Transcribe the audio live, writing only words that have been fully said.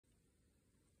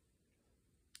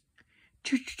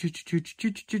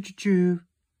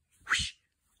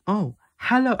Oh,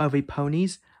 hello every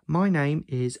ponies. My name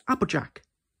is Applejack.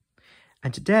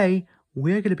 And today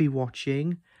we're going to be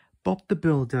watching Bob the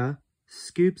Builder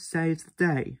Scoop Saves the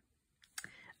Day.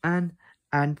 And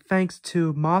thanks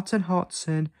to Martin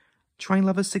Hodson, Train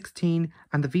Lover 16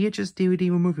 and the VHS DVD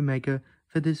Movie Maker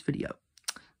for this video.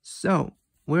 So,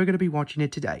 we're going to be watching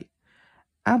it today.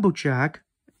 Applejack,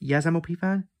 yes MLP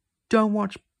fan, don't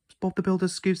watch Bob the Builder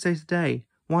Scoop Saves the Day.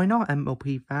 Why not,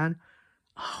 MLP fan?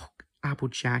 Oh,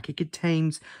 Applejack, it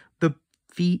contains the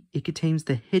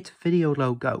hit video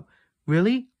logo.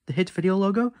 Really? The hit video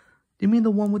logo? You mean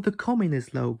the one with the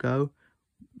communist logo?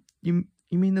 You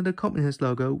mean the communist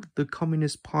logo? The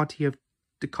Communist Party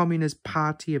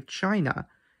of China?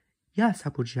 Yes,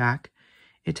 Applejack.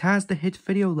 It has the hit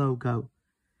video logo.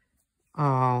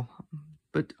 Oh,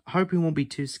 but I hope you won't be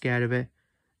too scared of it.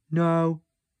 No,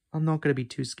 I'm not going to be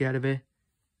too scared of it.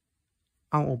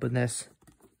 I'll open this.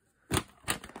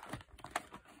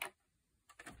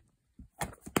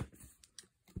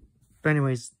 But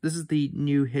anyways, this is the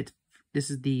new hit. This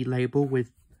is the label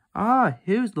with...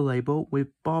 here's the label with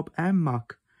Bob and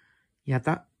Muck. Yeah,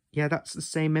 that's the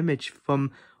same image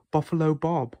from Buffalo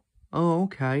Bob. Oh,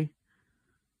 okay.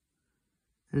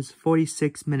 It's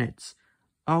 46 minutes.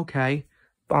 Okay.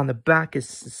 But on the back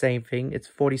is the same thing. It's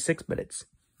 46 minutes.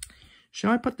 Should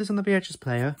I put this on the VHS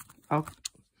player?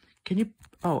 Can you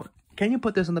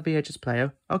put this on the VHS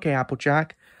player? Okay,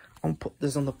 Applejack. I'll put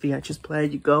this on the VHS player.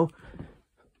 You go.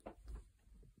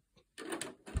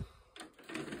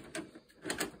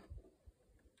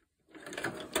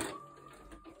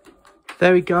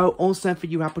 There we go, all set for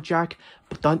you, Applejack.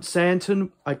 But I don't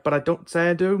say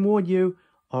it to warn you.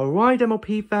 Alright,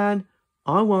 MLP fan,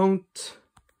 I won't.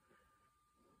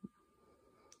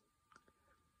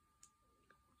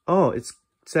 Oh, it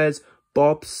says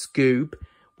Bob Scoop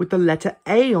with the letter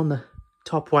A on the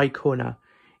top right corner.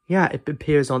 Yeah, it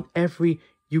appears on every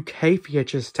UK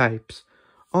VHS tapes.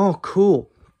 Oh,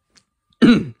 cool.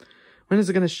 When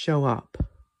is it going to show up?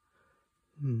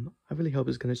 I really hope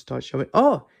it's going to start showing.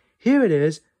 Oh! Here it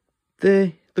is,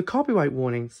 the copyright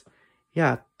warnings.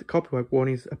 Yeah, the copyright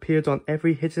warnings appeared on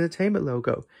every Hit Entertainment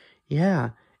logo.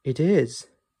 Yeah, it is.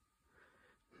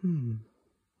 When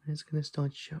is it going to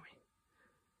start showing?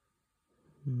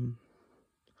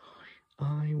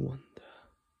 I wonder.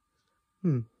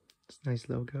 It's a nice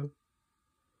logo.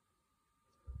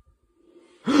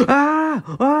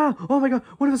 Oh my god,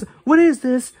 what is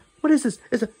this? What is this?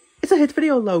 It's a hit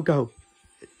video logo.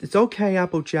 It's okay,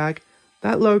 Applejack.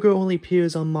 That logo only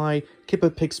appears on my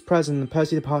Keyboard Picks Present and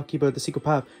Percy the Park Keyboard, the Secret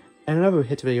Path, and another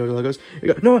hit video logos.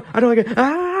 You go, no, I don't like it.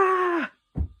 I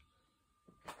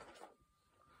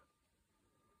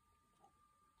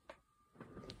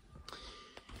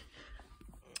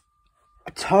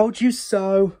told you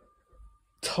so.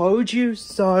 Told you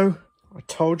so. I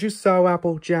told you so,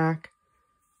 Applejack.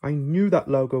 I knew that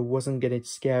logo wasn't going to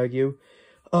scare you.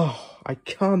 Oh, I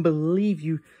can't believe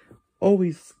you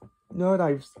always... No,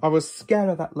 I was scared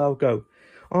of that logo.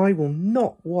 I will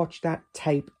not watch that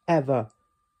tape ever.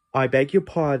 I beg your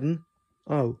pardon.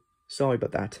 Oh, sorry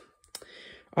about that.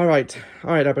 Alright,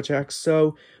 Applejack.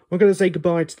 So, we're going to say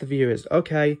goodbye to the viewers.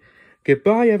 Okay,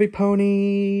 goodbye, every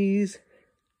ponies.